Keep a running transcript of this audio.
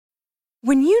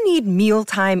When you need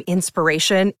mealtime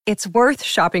inspiration, it's worth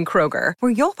shopping Kroger,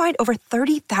 where you'll find over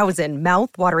 30,000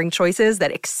 mouth-watering choices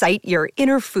that excite your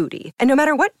inner foodie. And no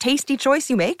matter what tasty choice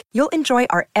you make, you'll enjoy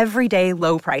our everyday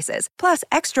low prices, plus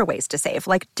extra ways to save,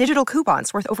 like digital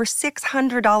coupons worth over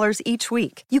 $600 each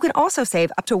week. You can also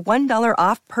save up to $1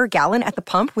 off per gallon at the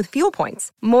pump with fuel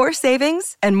points. More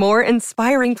savings and more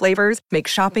inspiring flavors make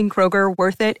shopping Kroger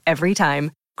worth it every time.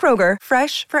 Kroger,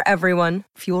 fresh for everyone.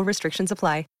 Fuel restrictions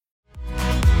apply.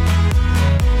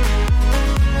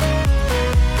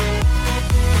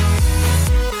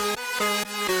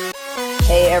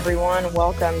 Hey everyone,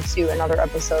 welcome to another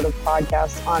episode of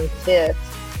Podcast on Fifth.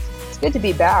 It's good to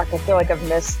be back. I feel like I've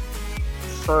missed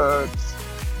for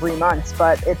 3 months,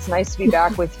 but it's nice to be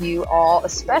back with you all,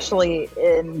 especially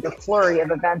in the flurry of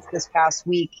events this past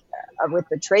week with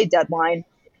the trade deadline.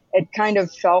 It kind of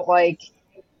felt like,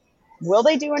 will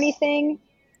they do anything?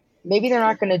 Maybe they're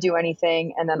not going to do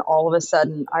anything. And then all of a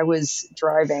sudden I was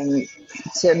driving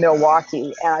to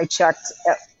Milwaukee and I checked,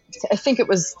 I think it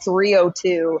was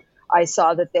 3:02. I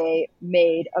saw that they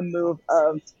made a move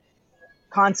of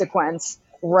consequence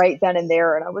right then and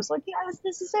there. And I was like, yes,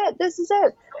 this is it. This is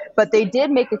it. But they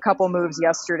did make a couple moves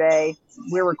yesterday.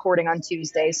 We're recording on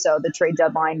Tuesday, so the trade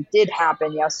deadline did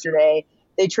happen yesterday.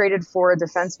 They traded for a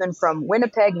defenseman from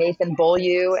Winnipeg, Nathan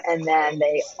Beaulieu, and then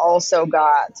they also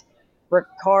got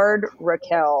Rickard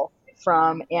Rakell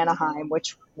from Anaheim,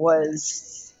 which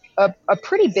was a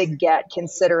pretty big get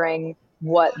considering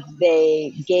what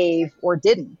they gave or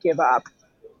didn't give up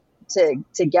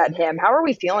to get him. How are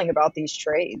we feeling about these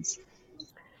trades?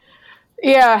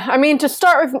 Yeah, I mean, to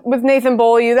start with Nathan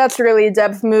Beaulieu, that's really a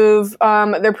depth move.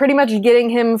 They're pretty much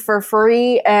getting him for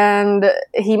free, and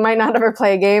he might not ever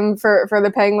play a game for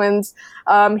the Penguins.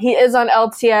 He is on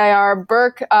LTIR.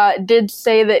 Burke did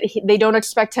say that they don't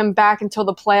expect him back until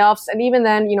the playoffs, and even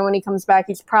then, when he comes back,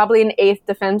 he's probably an eighth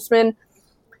defenseman.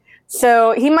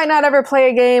 So he might not ever play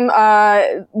a game.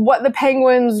 What the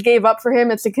Penguins gave up for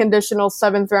him, it's a conditional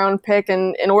 7th-round pick,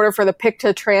 and in order for the pick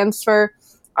to transfer,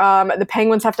 the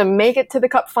Penguins have to make it to the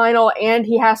Cup final, and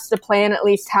he has to play in at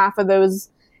least half of those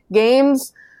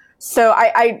games. So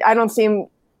I don't see him,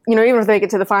 even if they get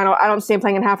to the final, I don't see him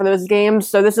playing in half of those games.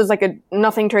 So this is like a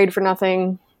nothing trade for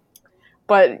nothing.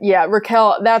 But yeah,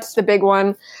 Rakell, that's the big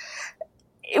one.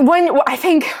 I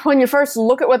think when you first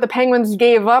look at what the Penguins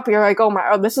gave up, you're like,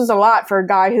 oh, this is a lot for a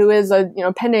guy who is a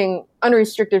pending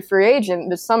unrestricted free agent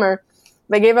this summer.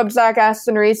 They gave up Zach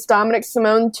Aston-Reese, Dominic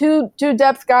Simone, two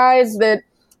depth guys that,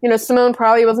 Simone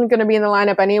probably wasn't going to be in the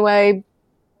lineup anyway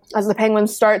as the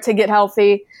Penguins start to get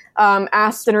healthy.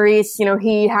 Aston-Reese,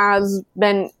 he has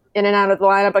been in and out of the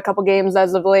lineup a couple games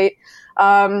as of late.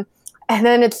 And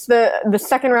then it's the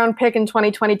 2nd-round pick in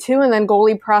 2022, and then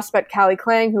goalie prospect Calle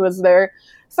Clang, who was their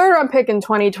 3rd-round pick in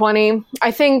 2020.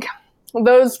 I think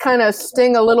those kind of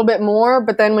sting a little bit more,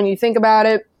 but then when you think about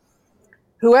it,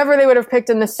 whoever they would have picked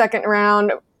in the 2nd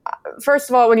round, first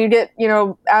of all, when you get,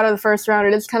 out of the 1st round,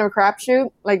 it is kind of a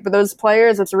crapshoot. Like, with those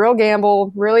players, it's a real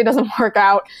gamble, really doesn't work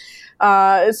out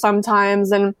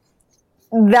sometimes. And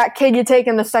that kid you take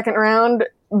in the 2nd round,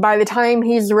 by the time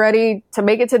he's ready to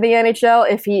make it to the NHL,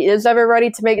 if he is ever ready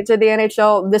to make it to the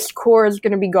NHL, this core is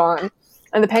going to be gone.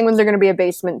 And the Penguins are going to be a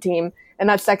basement team. And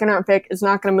that 2nd-round pick is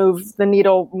not going to move the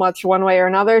needle much one way or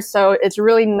another. So it's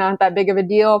really not that big of a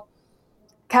deal.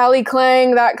 Calle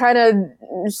Clang, that kind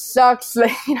of sucks.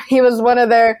 He was one of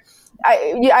their...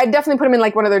 I definitely put him in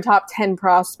like one of their top 10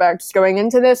 prospects going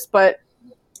into this. But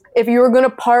if you were going to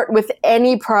part with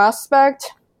any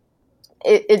prospect,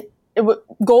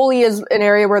 goalie is an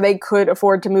area where they could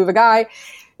afford to move a guy.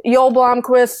 Joel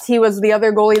Blomqvist, he was the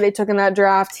other goalie they took in that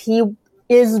draft. He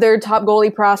is their top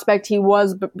goalie prospect. He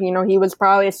was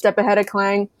probably a step ahead of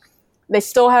Clang. They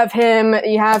still have him.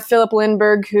 You have Philip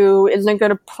Lindbergh, who isn't going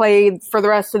to play for the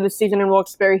rest of the season in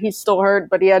Wilkes-Barre. He's still hurt,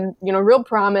 but he had, real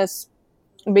promise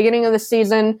beginning of the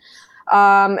season.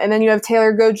 And then you have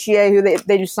Taylor Gauthier, who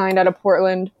they just signed out of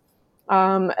Portland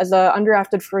as an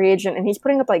undrafted free agent, and he's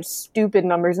putting up like stupid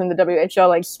numbers in the WHL,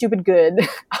 like stupid good.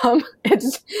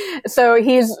 So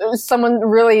he's someone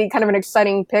really kind of an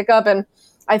exciting pickup, and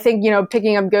I think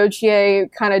picking up Gauthier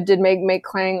kind of did make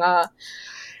Clang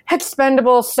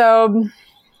expendable. So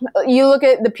you look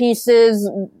at the pieces;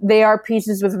 they are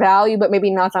pieces with value, but maybe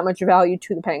not that much value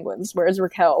to the Penguins. Whereas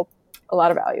Rakell, a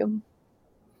lot of value.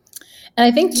 And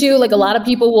I think, too, like a lot of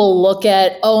people will look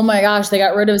at, oh, my gosh, they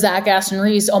got rid of Zach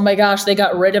Aston-Reese. Oh, my gosh, they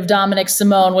got rid of Dominic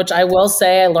Simone, which I will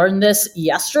say I learned this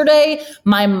yesterday.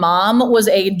 My mom was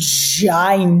a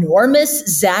ginormous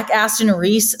Zach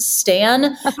Aston-Reese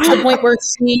stan to the point where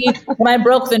when I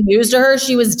broke the news to her,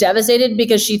 she was devastated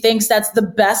because she thinks that's the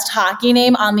best hockey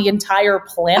name on the entire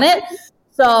planet.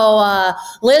 So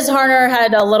Liz Harner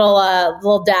had a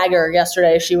little dagger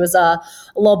yesterday. She was a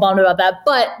little bummed about that.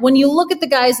 But when you look at the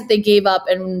guys that they gave up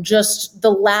and just the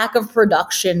lack of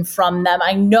production from them,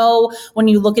 I know when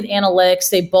you look at analytics,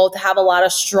 they both have a lot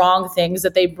of strong things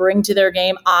that they bring to their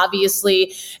game.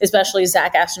 Obviously, especially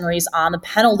Zach Aston-Reese on the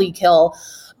penalty kill.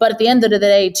 But at the end of the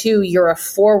day, too, you're a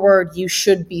forward. You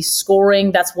should be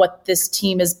scoring. That's what this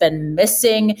team has been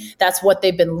missing. That's what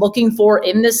they've been looking for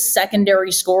in this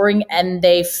secondary scoring, and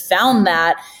they found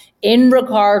that in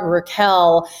Rickard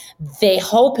Rakell. They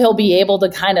hope he'll be able to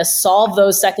kind of solve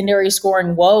those secondary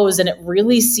scoring woes, and it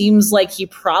really seems like he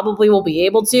probably will be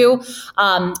able to.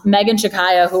 Megan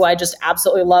Chikaya, who I just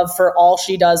absolutely love for all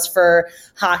she does for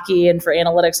hockey and for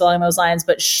analytics along those lines,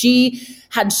 but she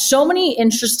had so many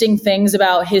interesting things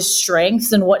about his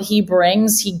strengths and what he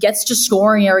brings. He gets to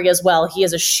scoring areas well. He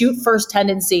has a shoot first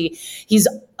tendency. He's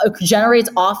generates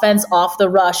offense off the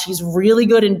rush. He's really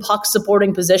good in puck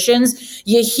supporting positions.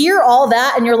 You hear all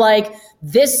that and you're like,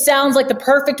 this sounds like the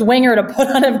perfect winger to put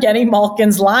on Evgeny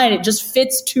Malkin's line. It just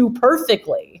fits too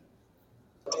perfectly.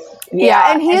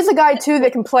 Yeah, and he is a guy too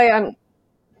that can play on,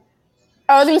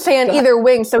 I was going to say on either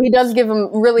wing, so he does give him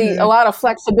really a lot of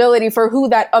flexibility for who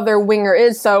that other winger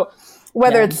is. So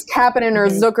whether it's Kapanen or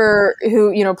Zucker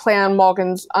who, play on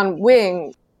Malkin's on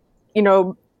wing,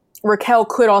 Rakell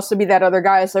could also be that other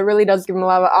guy, so it really does give him a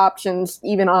lot of options,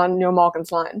 even on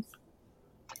Malkin's line.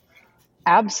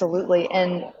 Absolutely.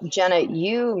 And Jenna,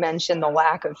 you mentioned the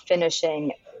lack of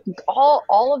finishing.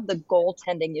 All of the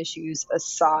goaltending issues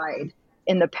aside,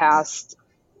 in the past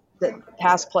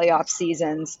playoff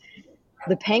seasons,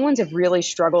 the Penguins have really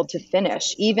struggled to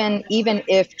finish. Even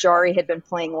if Jari had been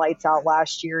playing lights out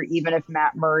last year, even if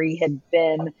Matt Murray had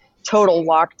been total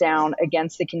lockdown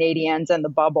against the Canadiens and the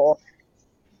bubble,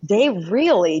 they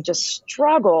really just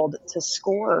struggled to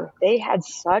score. They had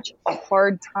such a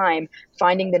hard time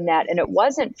finding the net, and it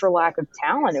wasn't for lack of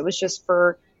talent. It was just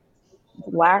for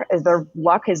their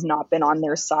luck has not been on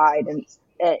their side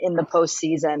in the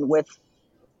postseason with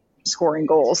scoring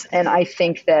goals. And I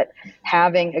think that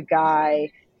having a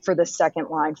guy for the second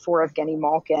line for Evgeny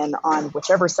Malkin on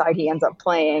whichever side he ends up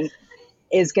playing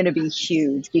is going to be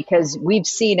huge, because we've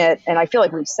seen it, and I feel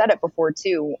like we've said it before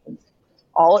too.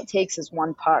 All it takes is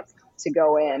one puck to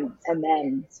go in, and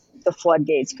then the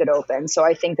floodgates could open. So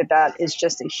I think that is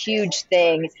just a huge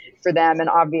thing for them. And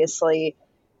obviously,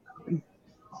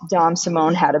 Dom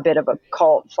Simone had a bit of a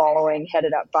cult following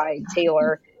headed up by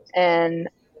Taylor. And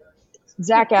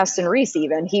Zach Aston-Reese,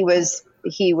 even, he was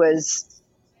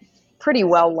pretty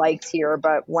well liked here.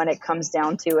 But when it comes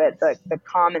down to it, the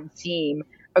common theme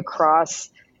across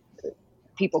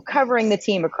people covering the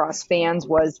team, across fans,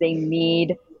 was they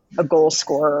need a goal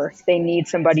scorer. They need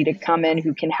somebody to come in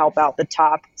who can help out the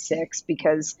top six,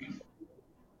 because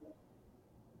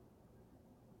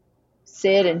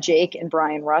Sid and Jake and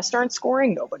Brian Rust aren't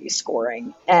scoring. Nobody's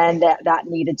scoring. And that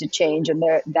needed to change. And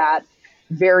that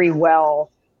very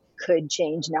well could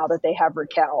change now that they have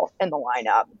Rakell in the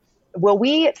lineup. Will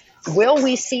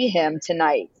we see him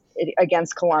tonight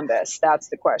against Columbus? That's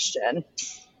the question.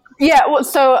 Yeah, well,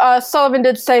 so Sullivan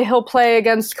did say he'll play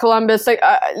against Columbus.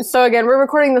 So again, we're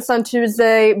recording this on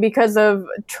Tuesday because of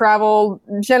travel.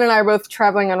 Jen and I are both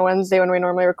traveling on Wednesday when we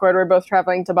normally record. We're both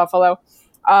traveling to Buffalo.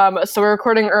 So we're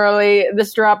recording early.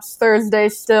 This drops Thursday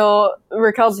still.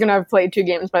 Rakell's going to have played 2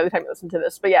 games by the time you listen to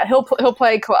this. But yeah, he'll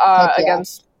play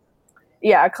against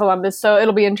Columbus. So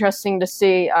it'll be interesting to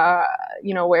see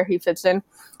where he fits in.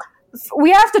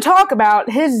 We have to talk about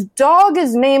his dog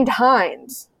is named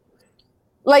Heinz.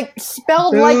 Like,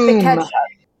 spelled like the ketchup.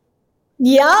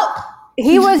 Yep.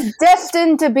 He was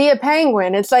destined to be a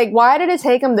Penguin. It's like, why did it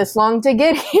take him this long to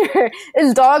get here?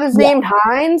 His dog is named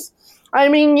Heinz. I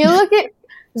mean, you look at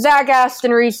Zach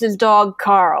Aston-Reese's dog,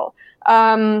 Carl.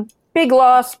 Big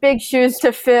loss, big shoes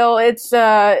to fill. It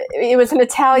was an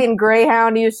Italian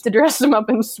greyhound. He used to dress him up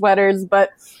in sweaters.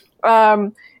 But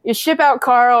you ship out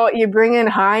Carl, you bring in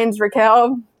Heinz,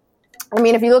 Rakell. I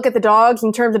mean, if you look at the dogs,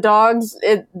 in terms of dogs,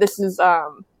 it's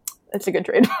a good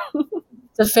trade.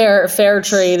 It's a fair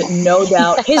trade, no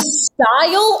doubt. His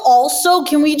style also,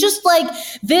 can we just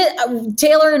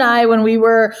Taylor and I, when we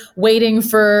were waiting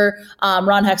for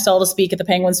Ron Hextall to speak at the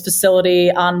Penguins facility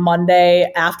on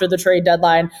Monday after the trade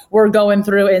deadline, we're going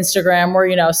through Instagram,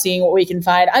 we're, seeing what we can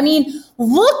find. I mean,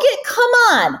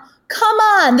 come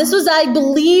on. This was, I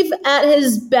believe, at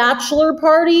his bachelor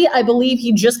party. I believe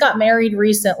he just got married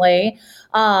recently.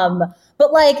 But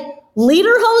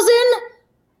Lederhosen,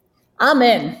 I'm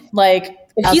in.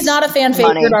 If he's not a fan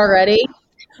favorite already.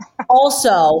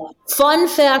 Also, fun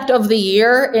fact of the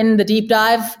year in the deep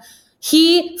dive,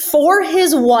 he, for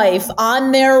his wife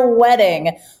on their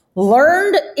wedding,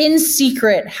 learned in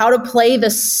secret how to play the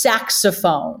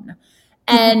saxophone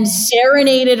and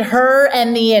serenaded her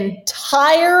and the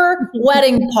entire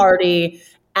wedding party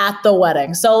at the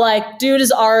wedding. So like, dude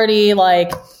is already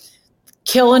like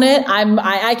killing it.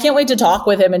 I can't wait to talk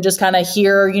with him and just kind of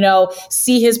hear,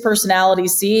 see his personality,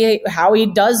 see how he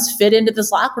does fit into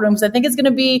this locker room. Because I think it's going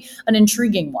to be an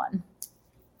intriguing one.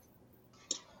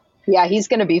 Yeah, he's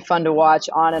going to be fun to watch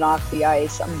on and off the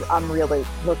ice. I'm really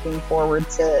looking forward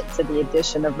to the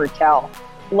addition of Raquel.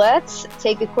 Let's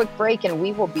take a quick break and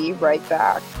we will be right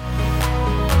back.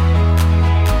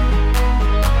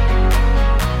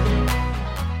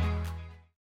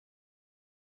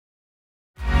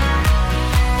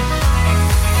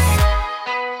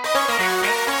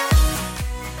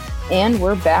 And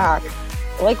we're back.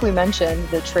 Like we mentioned,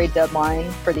 the trade deadline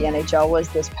for the NHL was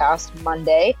this past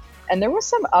Monday. And there was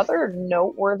some other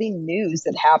noteworthy news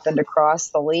that happened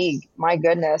across the league. My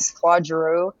goodness, Claude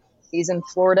Giroux, he's in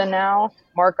Florida now.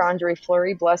 Marc-Andre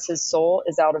Fleury, bless his soul,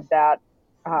 is out of that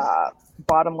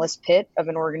bottomless pit of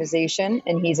an organization,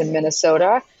 and he's in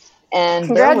Minnesota. And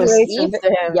congratulations to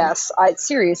him. Yes,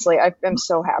 seriously, I'm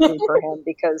so happy for him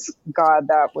because, God,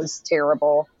 that was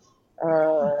terrible.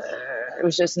 It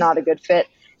was just not a good fit.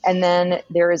 And then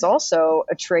there is also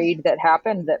a trade that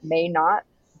happened that may not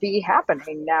be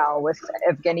happening now with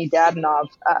Evgeny Dadonov.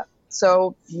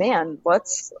 So, man,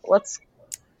 let's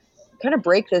kind of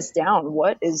break this down.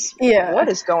 What is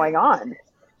going on?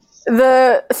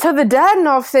 The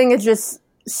Dadonov thing is just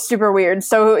super weird.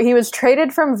 So he was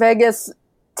traded from Vegas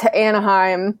to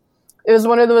Anaheim. It was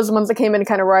one of those ones that came in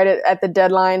kind of right at the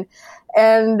deadline.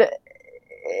 And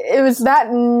it was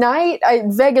that night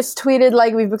Vegas tweeted,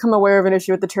 like, we've become aware of an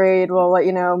issue with the trade. We'll let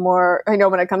you know more,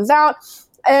 when it comes out.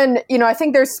 And, I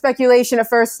think there's speculation at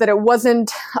first that it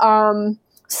wasn't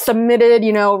submitted,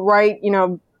 right,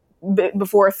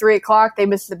 before 3:00. They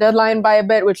missed the deadline by a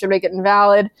bit, which would make it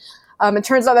invalid. It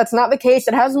turns out that's not the case.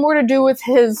 It has more to do with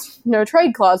his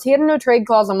no-trade clause. He had a no-trade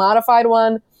clause, a modified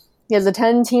one. He has a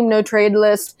 10-team no-trade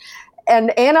list.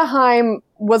 And Anaheim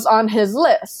was on his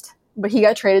list, but he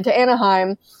got traded to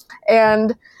Anaheim.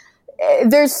 And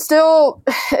there's still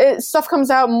stuff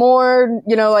comes out more,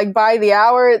 like by the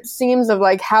hour, it seems, of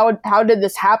like how did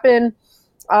this happen?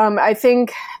 I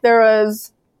think there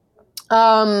was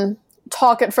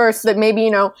talk at first that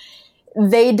maybe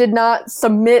they did not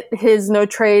submit his no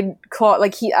trade clause,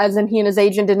 like he and his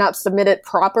agent did not submit it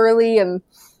properly, and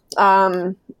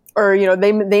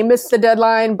they missed the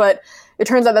deadline. But it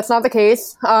turns out that's not the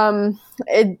case.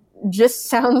 It just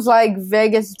sounds like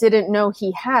Vegas didn't know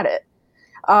he had it.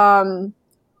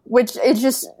 Which is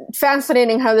just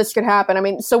fascinating how this could happen. I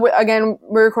mean, so again,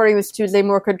 we're recording this Tuesday,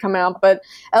 more could come out, but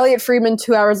Elliot Friedman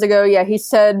 2 hours ago, he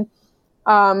said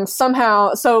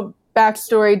somehow, so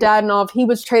backstory, Dadonov, he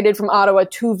was traded from Ottawa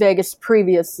to Vegas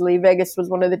previously. Vegas was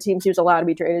one of the teams he was allowed to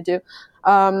be traded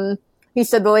to. He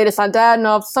said the latest on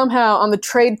Dadonov, somehow on the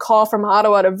trade call from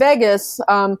Ottawa to Vegas,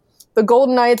 the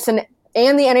Golden Knights and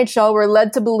the NHL were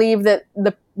led to believe that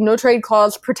the no-trade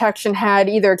clause protection had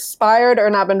either expired or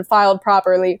not been filed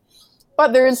properly.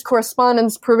 But there is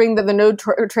correspondence proving that the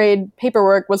no-trade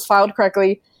paperwork was filed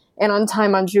correctly and on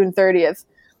time on June 30th.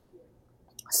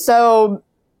 So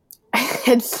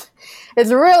it's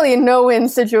really a no-win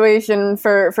situation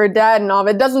for Dadonov.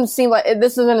 It doesn't seem like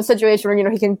this isn't a situation where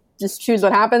he can just choose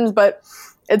what happens, but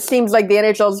it seems like the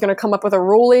NHL is going to come up with a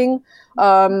ruling.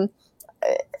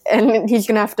 And he's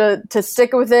going to have to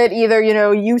stick with it. Either,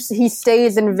 he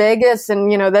stays in Vegas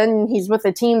and, then he's with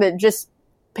a team that just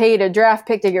paid a draft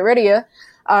pick to get rid of you.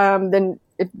 Then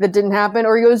if that didn't happen,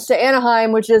 or he goes to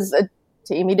Anaheim, which is a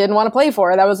team he didn't want to play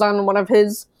for. That was on one of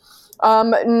his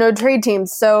no trade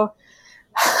teams. So,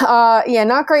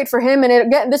 not great for him. And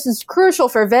again, this is crucial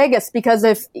for Vegas because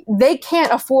if they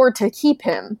can't afford to keep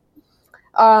him,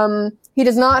 he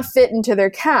does not fit into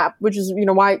their cap, which is,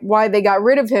 why they got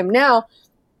rid of him. Now,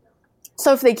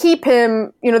 so if they keep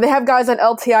him, they have guys on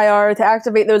LTIR. To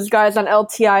activate those guys on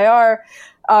LTIR,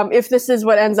 if this is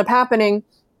what ends up happening,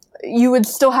 you would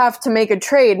still have to make a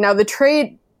trade. Now, the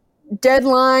trade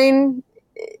deadline,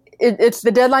 it's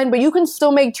the deadline, but you can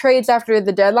still make trades after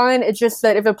the deadline. It's just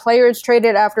that if a player is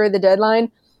traded after the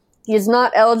deadline, he is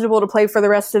not eligible to play for the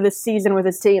rest of the season with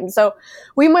his team. So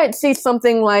we might see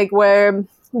something like where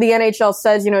the NHL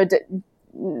says,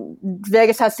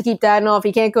 Vegas has to keep Dadonov.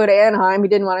 He can't go to Anaheim. He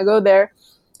didn't want to go there.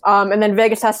 And then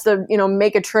Vegas has to,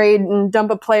 make a trade and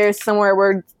dump a player somewhere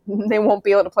where they won't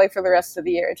be able to play for the rest of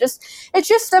the year. It's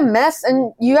just a mess.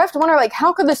 And you have to wonder,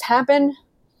 how could this happen?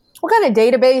 What kind of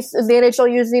database is the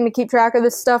NHL using to keep track of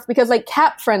this stuff? Because,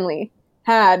 Cap Friendly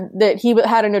had that he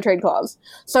had a no trade clause.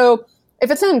 So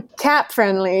if it's in Cap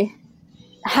Friendly,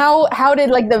 how did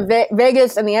like the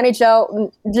Vegas and the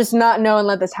NHL just not know and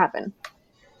let this happen?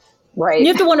 Right. You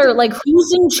have to wonder, like,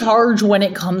 who's in charge when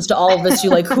it comes to all of this?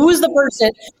 Like, who's the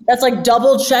person that's like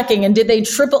double checking, and did they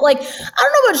triple? Like, I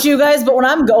don't know about you guys, but when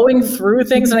I'm going through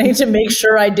things and I need to make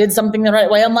sure I did something the right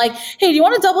way, I'm like, hey, do you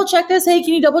want to double check this? Hey,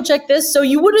 can you double check this? So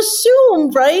you would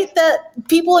assume, right, that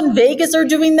people in Vegas are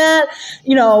doing that.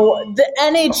 You know, the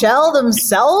NHL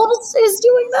themselves is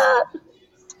doing that.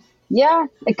 Yeah,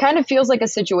 it kind of feels like a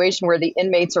situation where the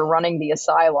inmates are running the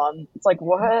asylum. It's like,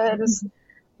 what is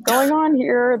going on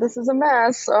here? This is a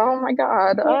mess. Oh my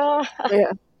God.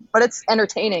 Yeah. But it's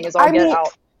entertaining as all get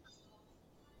out.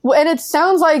 Well, and it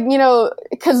sounds like, you know,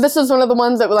 because this is one of the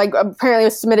ones that like apparently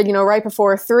was submitted, you know, right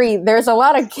before 3. There's a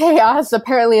lot of chaos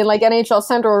apparently in like NHL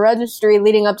Central Registry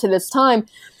leading up to this time.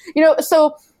 You know,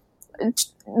 so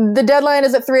the deadline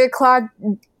is at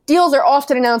 3:00. Deals are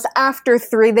often announced after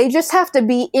 3. They just have to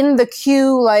be in the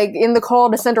queue, like in the call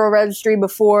to Central Registry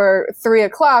before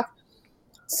 3:00.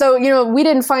 So, you know, we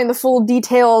didn't find the full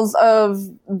details of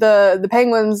the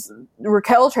Penguins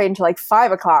Raquel trade until like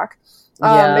 5:00.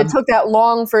 It took that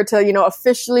long for it to, you know,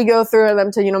 officially go through and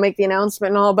them to, you know, make the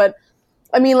announcement and all. But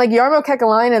I mean, like Jarmo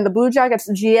Kekalainen, the Blue Jackets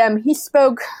GM, he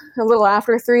spoke a little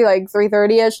after 3, like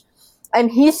 3:30ish. And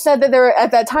he said that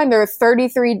at that time, there were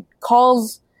 33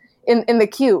 calls in the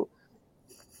queue.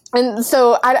 And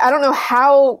so I don't know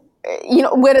how, you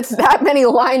know, when it's that many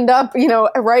lined up, you know,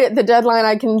 right at the deadline,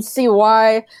 I can see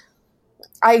why.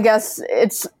 I guess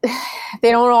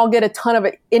they don't all get a ton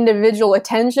of individual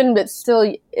attention, but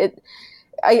still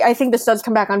I think this does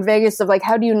come back on Vegas of like,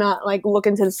 how do you not like look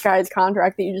into this guy's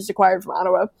contract that you just acquired from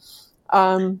Ottawa?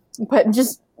 But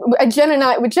just Jen and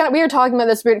I, we were talking about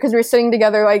this because we were sitting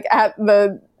together like at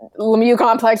the Lemieux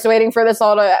complex waiting for this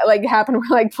all to like happen.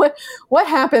 We're like, what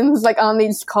happens like on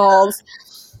these calls?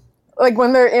 Like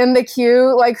when they're in the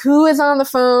queue, like who is on the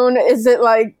phone? Is it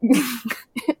like,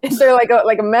 is there like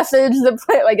a message that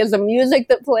play? Like is the music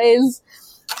that plays?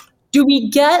 Do we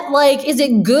get, like, is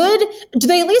it good? Do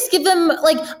they at least give them,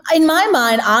 like, in my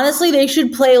mind, honestly, they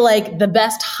should play, like, the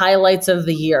best highlights of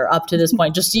the year up to this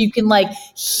point, just so you can, like,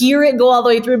 hear it go all the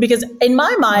way through. Because in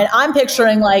my mind, I'm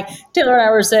picturing, like, Taylor and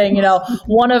I were saying, you know,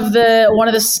 one of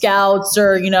the scouts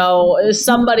or, you know,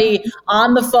 somebody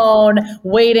on the phone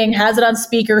waiting, has it on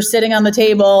speaker, sitting on the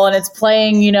table, and it's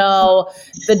playing, you know,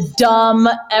 the dumb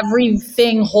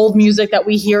everything hold music that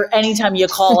we hear anytime you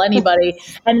call anybody.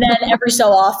 And then every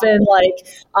so often, like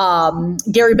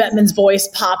Gary Bettman's voice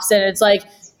pops in. It's like,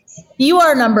 you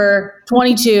are number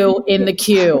 22 in the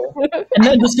queue. And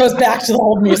then it just goes back to the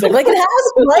old music. Like it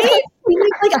has, right?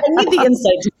 I need the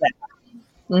insight to that.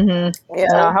 Mm-hmm.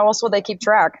 Yeah. How else would they keep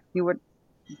track? You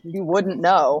wouldn't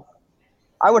know.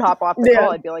 I would hop off the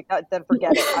call. I'd be like, then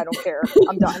forget it. I don't care.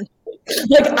 I'm done.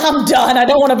 Like, I'm done. I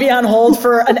don't want to be on hold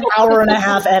for an hour and a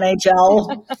half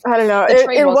NHL. I don't know. The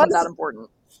trade wasn't that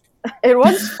important. It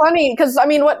was funny because, I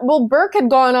mean, Burke had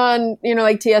gone on, you know,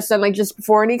 like TSN, like just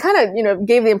before, and he kind of, you know,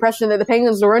 gave the impression that the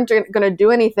Penguins weren't going to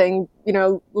do anything, you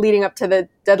know, leading up to the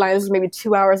deadline. This was maybe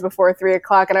 2 hours before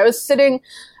 3:00. And I was sitting,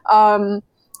 you know,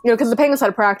 because the Penguins had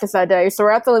a practice that day. So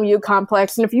we're at the Lemieux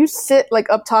complex. And if you sit like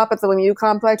up top at the Lemieux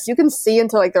complex, you can see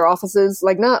into like their offices,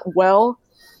 like not well,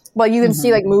 but you can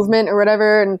see like movement or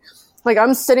whatever. And like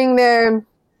I'm sitting there.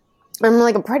 I'm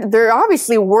like, they're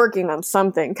obviously working on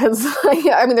something because, like,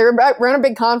 I mean, we're on a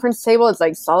big conference table. It's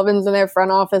like Sullivan's in their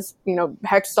front office, you know,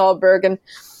 Hextall, Berg, and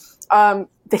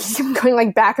they keep going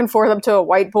like back and forth up to a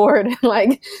whiteboard. And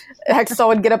like Hextall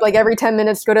would get up like every 10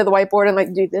 minutes, go to the whiteboard and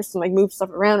like do this and like move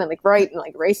stuff around and like write and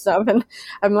like erase stuff. And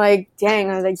I'm like, dang,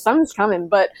 I was like, something's coming.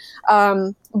 But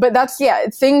that's,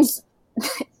 things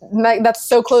that's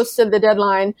so close to the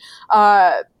deadline.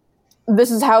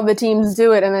 This is how the teams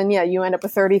do it. And then, you end up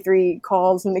with 33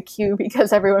 calls in the queue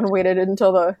because everyone waited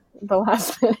until the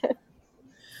last minute.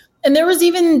 And there was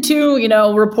even too, you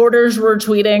know, reporters were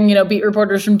tweeting, you know, beat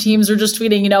reporters from teams were just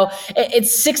tweeting, you know,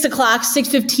 it's 6:00,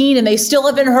 6:15, and they still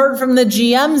haven't heard from the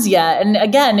GMs yet. And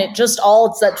again, it's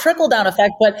that trickle down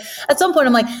effect. But at some point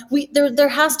I'm like, there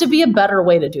has to be a better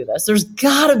way to do this. There's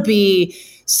gotta be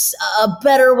a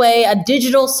better way, a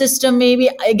digital system, maybe.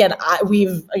 Again, I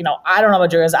don't know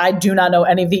about you guys. I do not know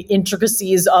any of the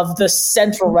intricacies of the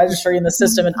central registry in the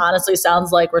system. It honestly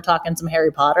sounds like we're talking some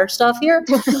Harry Potter stuff here.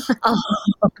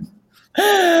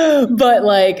 But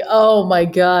like, oh my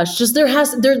gosh, just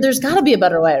there's got to be a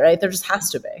better way, right? There just has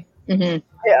to be. Mm-hmm.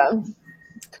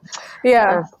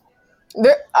 Yeah.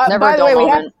 By the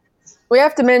way, we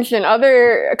have to mention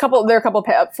there are a couple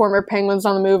former Penguins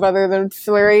on the move other than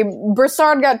Fleury.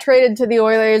 Brassard got traded to the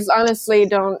Oilers.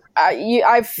 Honestly,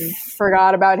 I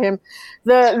forgot about him.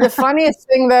 The funniest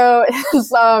thing though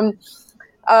is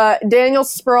Daniel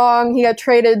Sprong, he got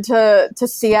traded to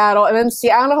Seattle, and then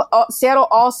Seattle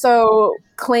also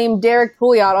claimed Derek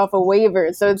Pouliot off a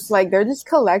waiver. So it's like they're just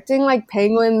collecting like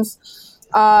Penguins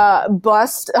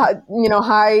bust,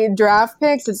 high draft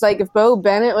picks. It's like if Bo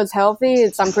Bennett was healthy,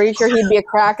 I'm pretty sure he'd be a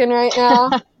Kraken right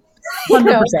now.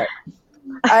 100%.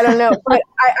 I don't know, but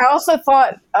I also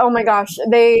thought, oh my gosh,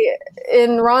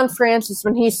 in Ron Francis,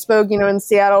 when he spoke, in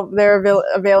Seattle, their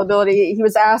availability, he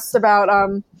was asked about,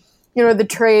 the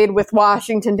trade with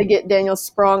Washington to get Daniel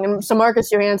Sprong. And so Marcus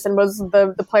Johansson was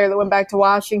the player that went back to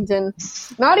Washington.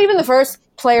 Not even the first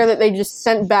player that they just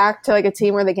sent back to like a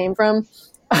team where they came from.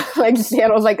 Like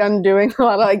Seattle was like undoing a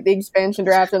lot of like the expansion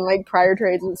draft and like prior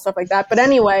trades and stuff like that. But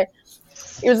anyway,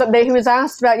 he was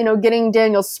asked about, getting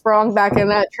Daniel Sprong back in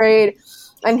that trade.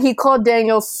 And he called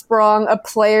Daniel Sprong a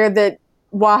player that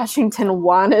Washington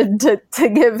wanted to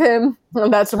give him.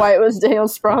 And that's why it was Daniel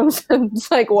Sprong.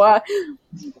 It's like, what?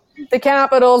 The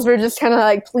Capitals were just kind of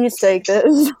like, please take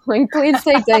this. Like, please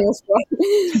take Daniel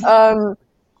Sprong.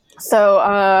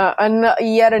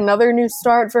 Yet another new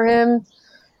start for him.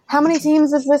 How many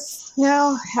teams is this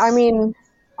now? I mean,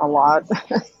 a lot.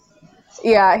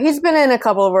 Yeah, he's been in a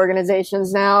couple of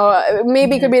organizations now.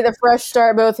 Maybe it could be the fresh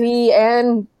start both he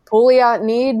and Pouliot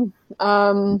need.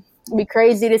 It'd be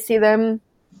crazy to see them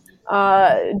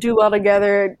do well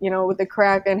together, with the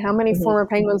Kraken. How many former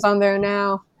Penguins on there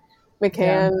now?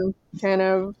 McCann,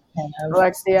 Tanev,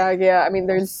 Alexiak. Yeah, I mean,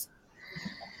 there's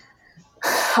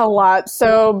a lot.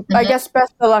 So I guess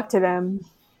best of luck to them.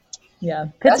 Yeah,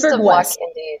 Pittsburgh West.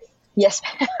 Indeed. Yes.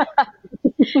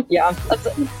 Yeah,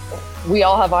 we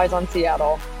all have eyes on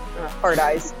Seattle. Hard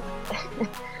eyes.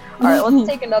 All right, let's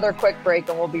take another quick break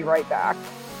and we'll be right back.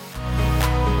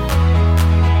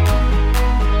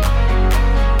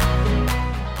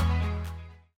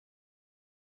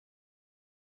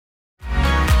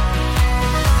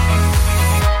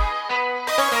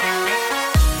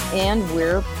 And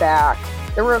we're back.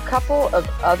 There were a couple of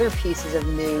other pieces of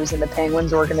news in the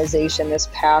Penguins organization this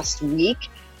past week.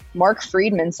 Mark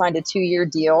Friedman signed a 2-year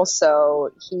deal,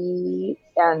 so he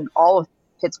and all of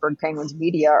Pittsburgh Penguins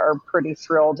media are pretty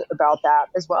thrilled about that,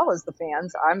 as well as the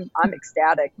fans. I'm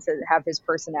ecstatic to have his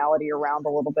personality around a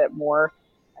little bit more.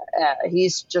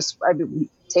 He's just,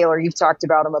 Taylor, you've talked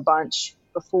about him a bunch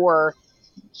before.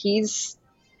 He's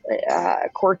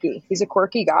quirky. He's a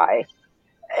quirky guy.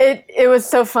 It was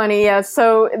so funny, yeah.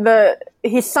 So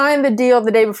he signed the deal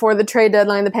the day before the trade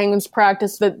deadline. The Penguins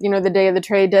practiced the day of the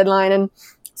trade deadline, and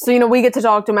so we get to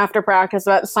talk to him after practice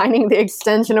about signing the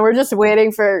extension, and we're just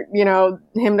waiting for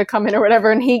him to come in or whatever.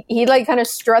 And he like kind of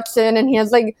struts in, and he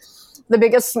has like the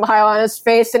biggest smile on his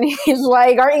face, and he's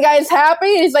like, "Aren't you guys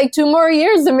happy?" And he's like, 2 more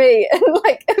years of me, and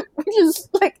like just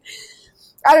like.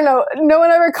 I don't know. No one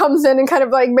ever comes in and kind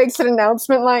of like makes an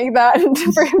announcement like that and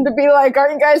for him to be like,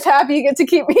 "Aren't you guys happy you get to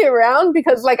keep me around?"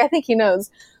 Because like, I think he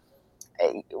knows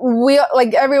we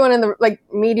like everyone in the like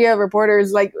media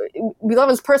reporters, like we love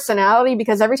his personality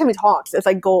because every time he talks, it's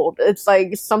like gold. It's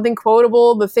like something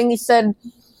quotable. The thing he said,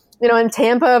 in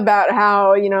Tampa about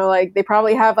how, like they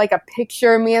probably have like a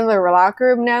picture of me in the locker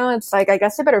room now. It's like, I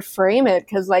guess I better frame it.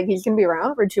 'Cause like he's going to be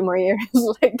around for 2 more years.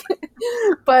 Like,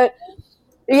 but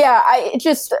yeah,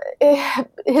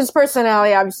 his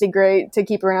personality, obviously great to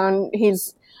keep around.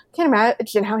 Can't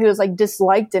imagine how he was like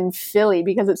disliked in Philly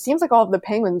because it seems like all of the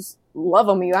Penguins love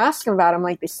him. You ask him about him,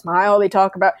 like they smile, they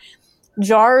talk about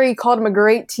Jari called him a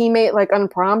great teammate, like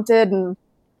unprompted. And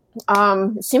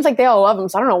it seems like they all love him.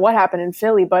 So I don't know what happened in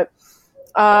Philly, but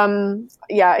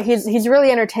yeah, he's really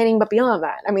entertaining. But beyond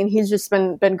that, I mean, he's just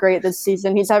been great this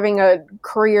season. He's having a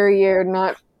career year,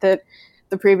 not that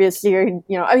the previous year,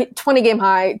 20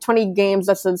 games,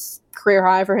 that's his career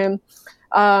high for him.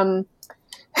 And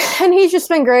he's just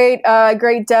been great,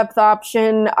 great depth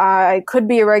option. Could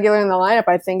be a regular in the lineup,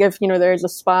 I think, if, there's a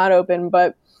spot open,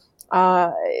 but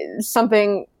he's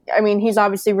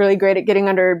obviously really great at getting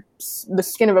under the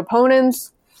skin of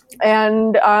opponents.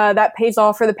 And that pays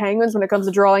off for the Penguins when it comes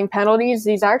to drawing penalties.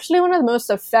 He's actually one of the most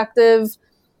effective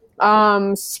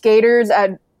skaters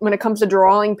when it comes to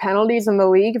drawing penalties in the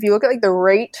league. If you look at like the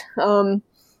rate of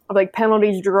like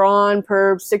penalties drawn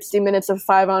per 60 minutes of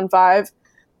 5-on-5,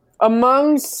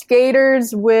 among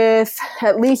skaters with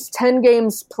at least 10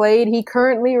 games played, he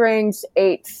currently ranks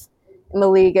 8th in the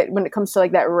league when it comes to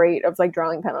like that rate of like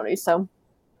drawing penalties. So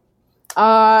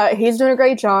he's doing a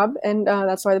great job, and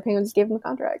that's why the Penguins gave him the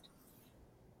contract.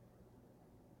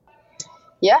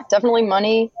 Yeah, definitely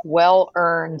money well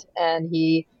earned, and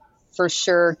he for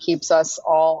sure keeps us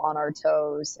all on our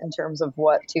toes in terms of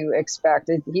what to expect.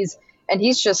 He's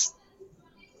just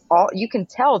you can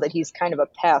tell that he's kind of a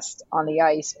pest on the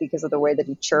ice because of the way that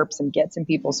he chirps and gets in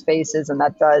people's faces, and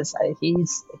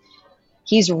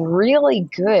he's really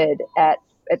good at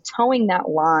towing that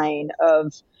line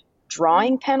of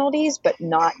drawing penalties but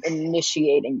not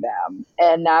initiating them,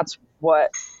 and that's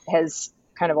what has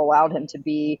kind of allowed him to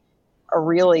be a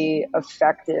really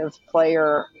effective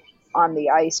player on the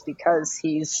ice, because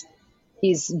he's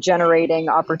generating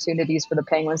opportunities for the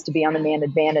Penguins to be on the man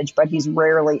advantage, but he's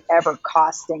rarely ever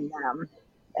costing them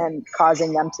and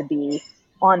causing them to be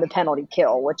on the penalty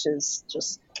kill, which is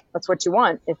just, that's what you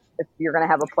want if you're going to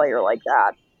have a player like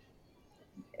that.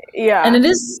 Yeah. And it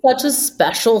is such a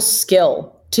special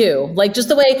skill too. Like, just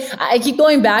the way I keep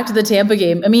going back to the Tampa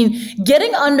game. I mean,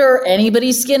 getting under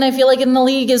anybody's skin, I feel like in the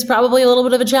league is probably a little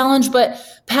bit of a challenge, but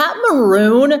Pat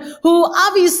Maroon, who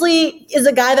obviously is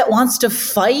a guy that wants to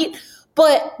fight,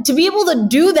 but to be able to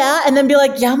do that and then be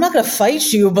like, yeah, I'm not going to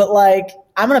fight you, but like,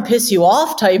 I'm going to piss you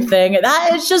off type thing.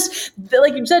 That is just,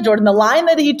 like you said, Jordan, the line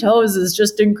that he toes is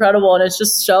just incredible. And it's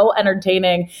just so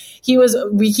entertaining.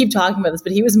 We keep talking about this,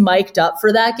 but he was mic'd up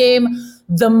for that game.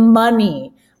 The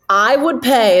money I would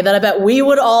pay, that I bet we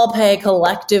would all pay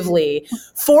collectively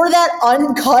for that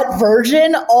uncut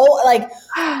version. Oh, like,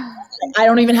 I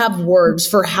don't even have words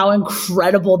for how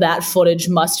incredible that footage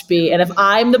must be. And if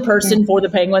I'm the person for the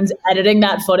Penguins editing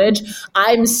that footage,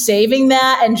 I'm saving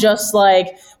that, and just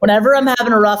like, whenever I'm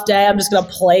having a rough day, I'm just going to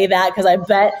play that, because I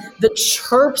bet the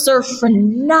chirps are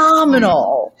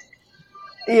phenomenal.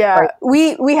 Yeah,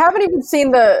 we haven't even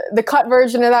seen the cut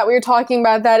version of that. We were talking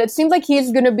about that. It seems like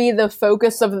he's going to be the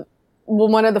focus of,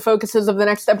 one of the focuses of the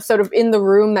next episode of In the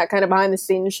Room, that kind of behind the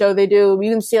scenes show they do. You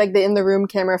can see like the In the Room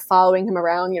camera following him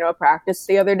around, at practice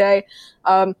the other day.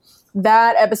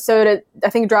 That episode, I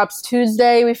think, drops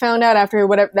Tuesday. We found out after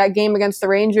that game against the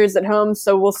Rangers at home.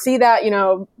 So we'll see that,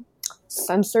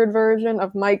 censored version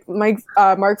of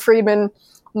Mark Friedman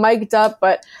mic'd up,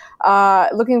 but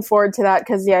looking forward to that,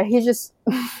 because he's just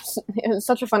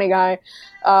such a funny guy.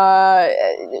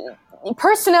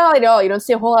 Personality at all, you don't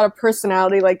see a whole lot of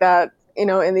personality like that,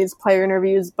 in these player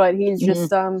interviews, but he's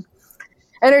just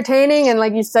entertaining, and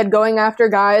like you said, going after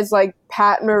guys like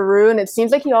Pat Maroon. It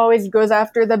seems like he always goes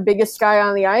after the biggest guy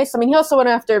on the ice. I mean, he also went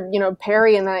after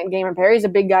Perry in that game, and Perry's a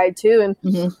big guy too. And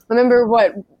remember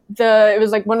it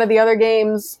was like one of the other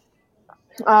games,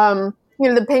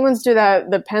 the Penguins do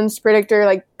that, the Pens predictor,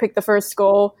 like pick the first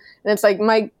goal, and it's like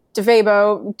Mike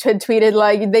DeFabo tweeted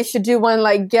like they should do one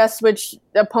like guess which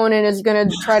opponent is going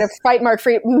to try to fight Mark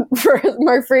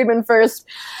Friedman first,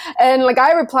 and like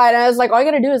I replied, and I was like, all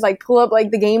you got to do is like pull up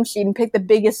like the game sheet and pick the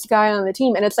biggest guy on the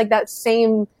team, and it's like that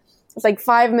same. It's like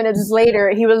 5 minutes later,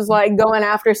 he was like going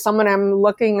after someone. I'm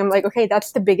like, okay,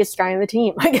 that's the biggest guy on the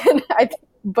team.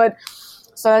 But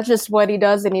so that's just what he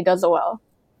does, and he does it well.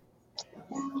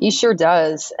 He sure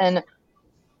does. And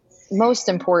most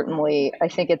importantly, I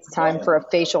think it's time for a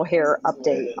facial hair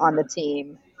update on the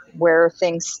team, where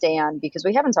things stand, because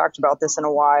we haven't talked about this in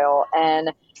a while.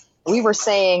 And we were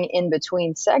saying in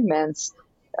between segments,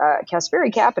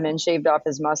 Kasperi Kapanen shaved off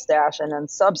his mustache and then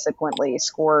subsequently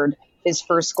scored his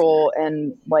first goal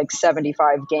in like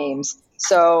 75 games.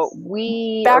 So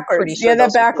we backwards. Are pretty sure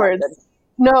that backwards.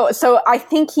 No, so I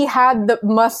think he had the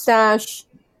mustache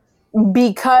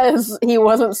because he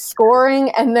wasn't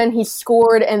scoring, and then he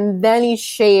scored, and then he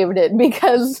shaved it,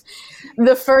 because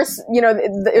the first,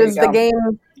 it was the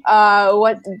game, all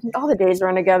the days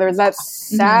run together. Is that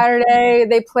Saturday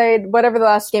they played, whatever the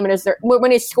last game it is there,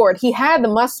 when he scored, he had the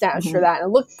mustache for that, and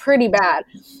it looked pretty bad.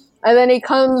 And then he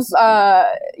comes,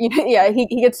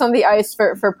 he gets on the ice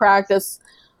for practice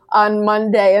on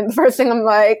Monday, and the first thing I'm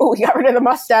like, oh, he got rid of the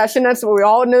mustache, and that's what we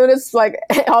all noticed. Like,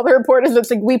 all the reporters,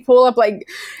 it's like we pull up, like,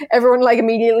 everyone like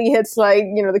immediately hits like,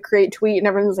 the create tweet, and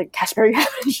everyone's like, Kasperi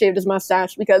shaved his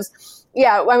mustache, because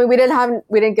I mean, we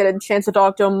didn't get a chance to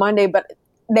talk to him Monday, but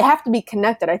they have to be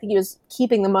connected. I think he was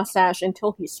keeping the mustache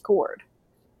until he scored.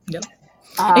 Yep.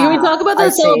 And can we talk about the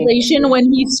celebration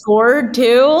when he scored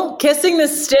too? Kissing the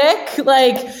stick,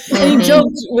 like, and he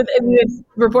joked with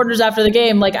reporters after the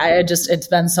game, like, it's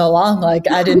been so long,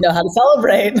 like, I didn't know how to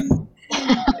celebrate.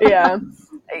 Yeah.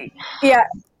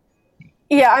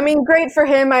 I mean, great for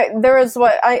him. There was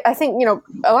I think,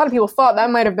 a lot of people thought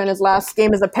that might have been his last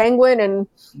game as a Penguin, and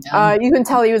you can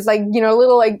tell he was like, a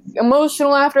little like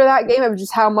emotional after that game of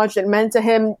just how much it meant to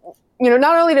him,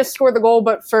 not only to score the goal,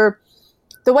 but for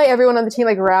the way everyone on the team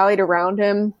like rallied around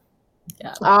him.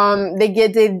 Yeah.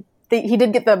 He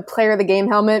did get the player of the game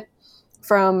helmet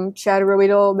from Chad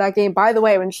Ruedel that game. By the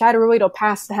way, when Chad Ruedel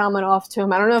passed the helmet off to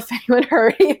him, I don't know if anyone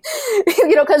heard,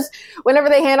 because whenever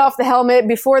they hand off the helmet,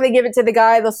 before they give it to the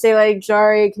guy, they'll say like,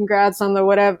 Jari, congrats on the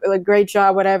whatever, like, great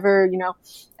job, whatever,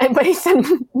 but he said,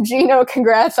 Gino,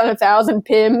 congrats on 1,000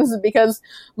 PIMs, because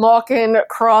Malkin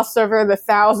crossed over the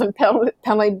 1,000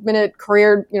 penalty minute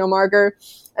career, marker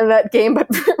in that game. But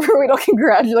Ruedel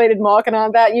congratulated Malkin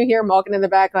on that. You hear Malkin in the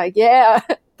back like, yeah.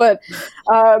 But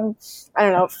I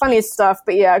don't know, funny stuff.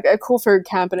 But yeah, cool for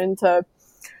Kampanen to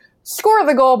score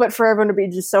the goal, but for everyone to be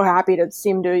just so happy to see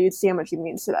him do it. You'd see how much he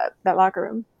means to that locker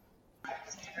room.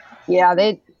 Yeah,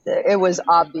 it was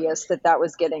obvious that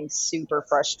was getting super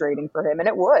frustrating for him, and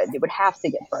it would have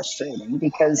to get frustrating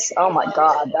because, oh my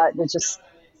God,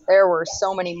 there were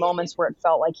so many moments where it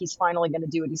felt like he's finally going to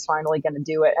do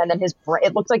it. And then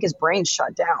it looked like his brain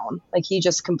shut down. Like he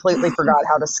just completely forgot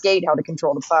how to skate, how to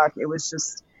control the puck. It was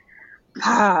just,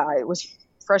 it was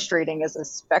frustrating as a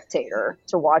spectator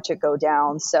to watch it go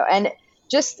down. So, and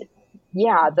just,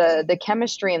 yeah, the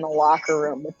chemistry in the locker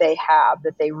room that they have,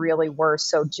 that they really were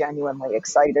so genuinely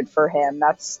excited for him.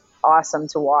 That's awesome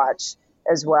to watch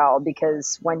as well,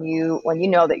 because when you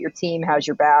know that your team has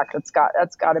your back, that's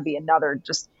got to be another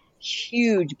just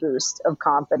huge boost of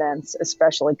confidence,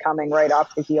 especially coming right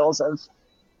off the heels of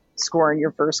scoring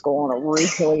your first goal in a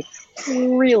really,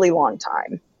 really long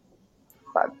time.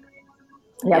 But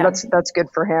yeah, that's good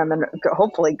for him, and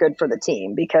hopefully good for the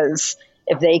team, because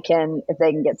if they can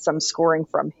get some scoring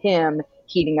from him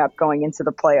heating up going into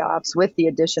the playoffs, with the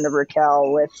addition of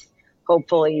Raquel, with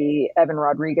hopefully Evan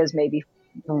Rodriguez maybe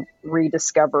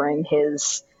rediscovering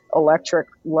his electric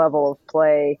level of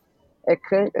play, it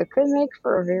could make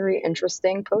for a very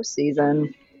interesting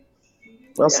postseason.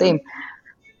 We'll see.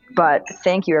 But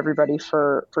thank you everybody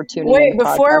for tuning in. Wait,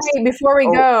 before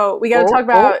we go, we got to talk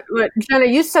about what Jenna,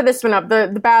 you set this one up,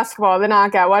 the basketball, the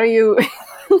knockout. Why don't you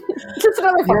just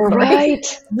another You're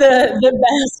right. The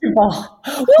basketball.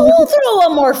 We'll throw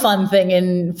one more fun thing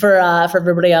in for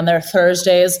everybody on their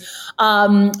Thursdays.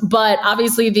 But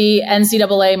obviously the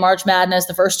NCAA March Madness,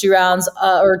 the first two rounds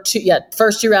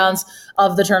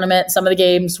of the tournament. Some of the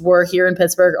games were here in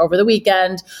Pittsburgh over the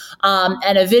weekend.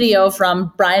 And a video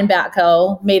from Brian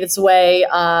Batko made its way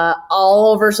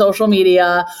all over social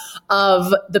media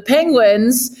of the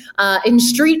Penguins in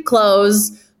street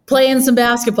clothes playing some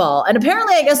basketball. And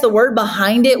apparently, I guess the word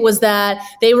behind it was that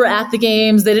they were at the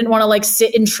games. They didn't want to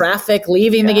sit in traffic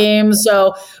leaving the games.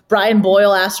 So Brian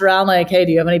Boyle asked around hey,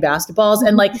 do you have any basketballs?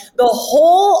 And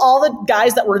all the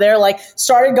guys that were there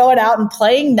started going out and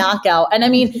playing knockout. And I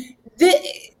mean,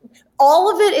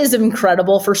 all of it is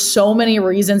incredible for so many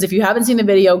reasons. If you haven't seen the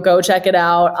video, go check it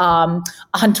out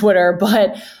on Twitter.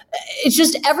 But it's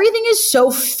just, everything is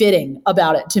so fitting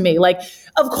about it to me.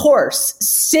 Of course,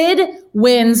 Sid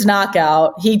wins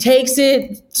knockout. He takes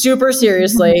it super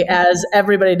seriously, as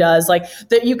everybody does.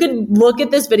 That you could look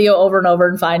at this video over and over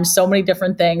and find so many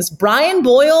different things. Brian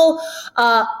Boyle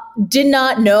did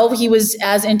not know he was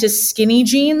as into skinny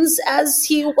jeans as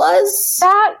he was.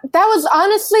 That was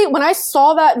honestly, when I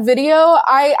saw that video,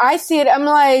 I see it, I'm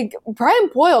like, Brian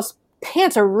Boyle's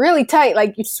pants are really tight,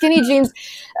 skinny jeans.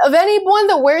 Of anyone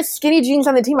that wears skinny jeans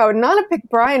on the team, I would not have picked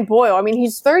Brian Boyle. I mean,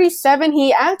 he's 37.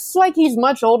 He acts like he's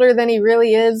much older than he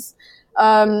really is.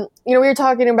 We were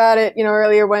talking about it,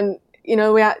 earlier when, he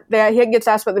gets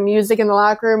asked about the music in the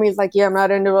locker room. He's like, yeah, I'm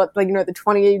not into it. The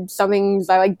 20-somethings.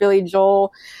 I like Billy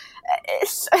Joel.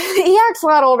 He acts a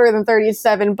lot older than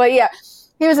 37, but yeah,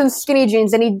 he was in skinny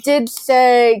jeans, and he did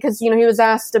say, because, he was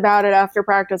asked about it after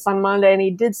practice on Monday, and he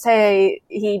did say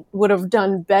he would have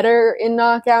done better in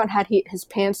knockout had his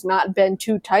pants not been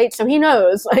too tight. So he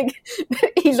knows,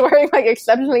 he's wearing,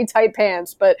 exceptionally tight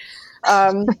pants, but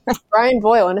Brian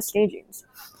Boyle in his skinny jeans.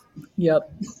 Yep.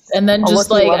 And then you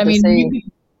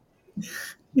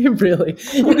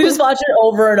can just watch it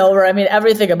over and over. I mean,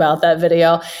 everything about that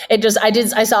video.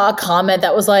 I saw a comment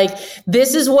that was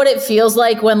this is what it feels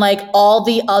like when all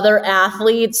the other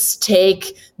athletes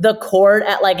take the court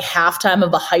at halftime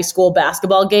of a high school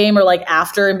basketball game, or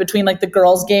after, in between the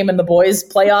girls game and the boys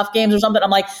playoff games or something.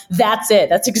 I'm that's it.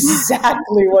 That's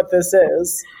exactly what this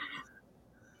is.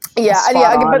 Yeah.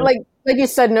 But like you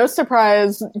said, no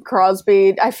surprise,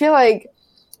 Crosby. I feel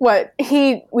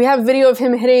we have video of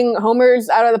him hitting homers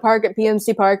out of the park at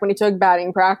PNC Park when he took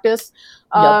batting practice.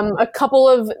 Yep. A couple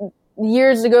of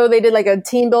years ago, they did a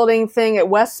team building thing at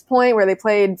West Point where they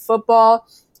played football.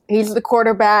 He's the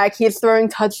quarterback. He's throwing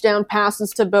touchdown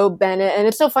passes to Bo Bennett. And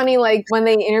it's so funny, when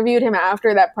they interviewed him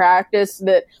after that practice,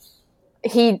 that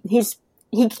he's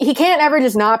he can't ever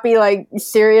just not be like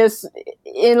serious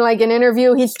in like an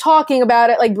interview. He's talking about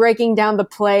it, like breaking down the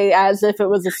play as if it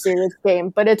was a serious game,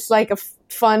 but it's like a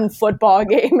fun football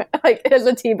game, like as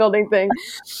a team building thing.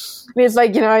 And he's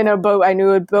like, I know Bo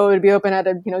would be open. I had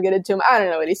to, get it to him. I don't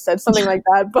know what he said, something like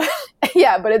that. But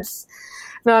yeah, but it's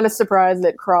not a surprise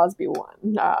that Crosby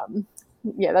won.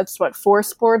 That's 4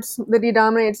 sports that he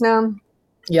dominates now.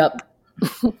 Yep.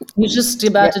 He's just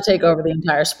about to take over the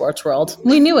entire sports world.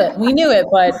 We knew it,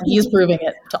 but he's proving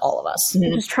it to all of us.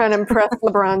 Just trying to impress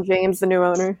LeBron James, the new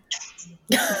owner.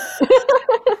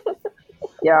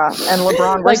 Yeah, and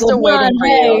LeBron, we're still waiting for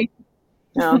you.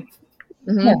 Yeah.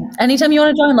 Mm-hmm. Yeah. Anytime you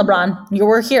want to join, LeBron,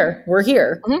 we're here. We're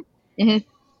here. Mm-hmm. Mm-hmm.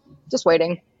 Just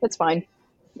waiting. It's fine.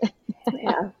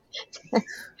 Yeah.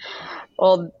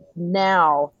 Well,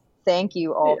 now, thank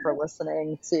you all for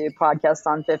listening to Podcast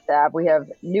on Fifth Ave. We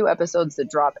have new episodes that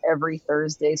drop every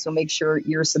Thursday, so make sure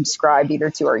you're subscribed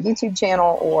either to our YouTube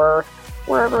channel or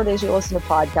wherever it is you listen to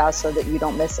podcasts so that you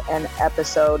don't miss an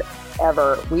episode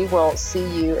ever. We will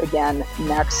see you again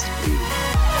next week.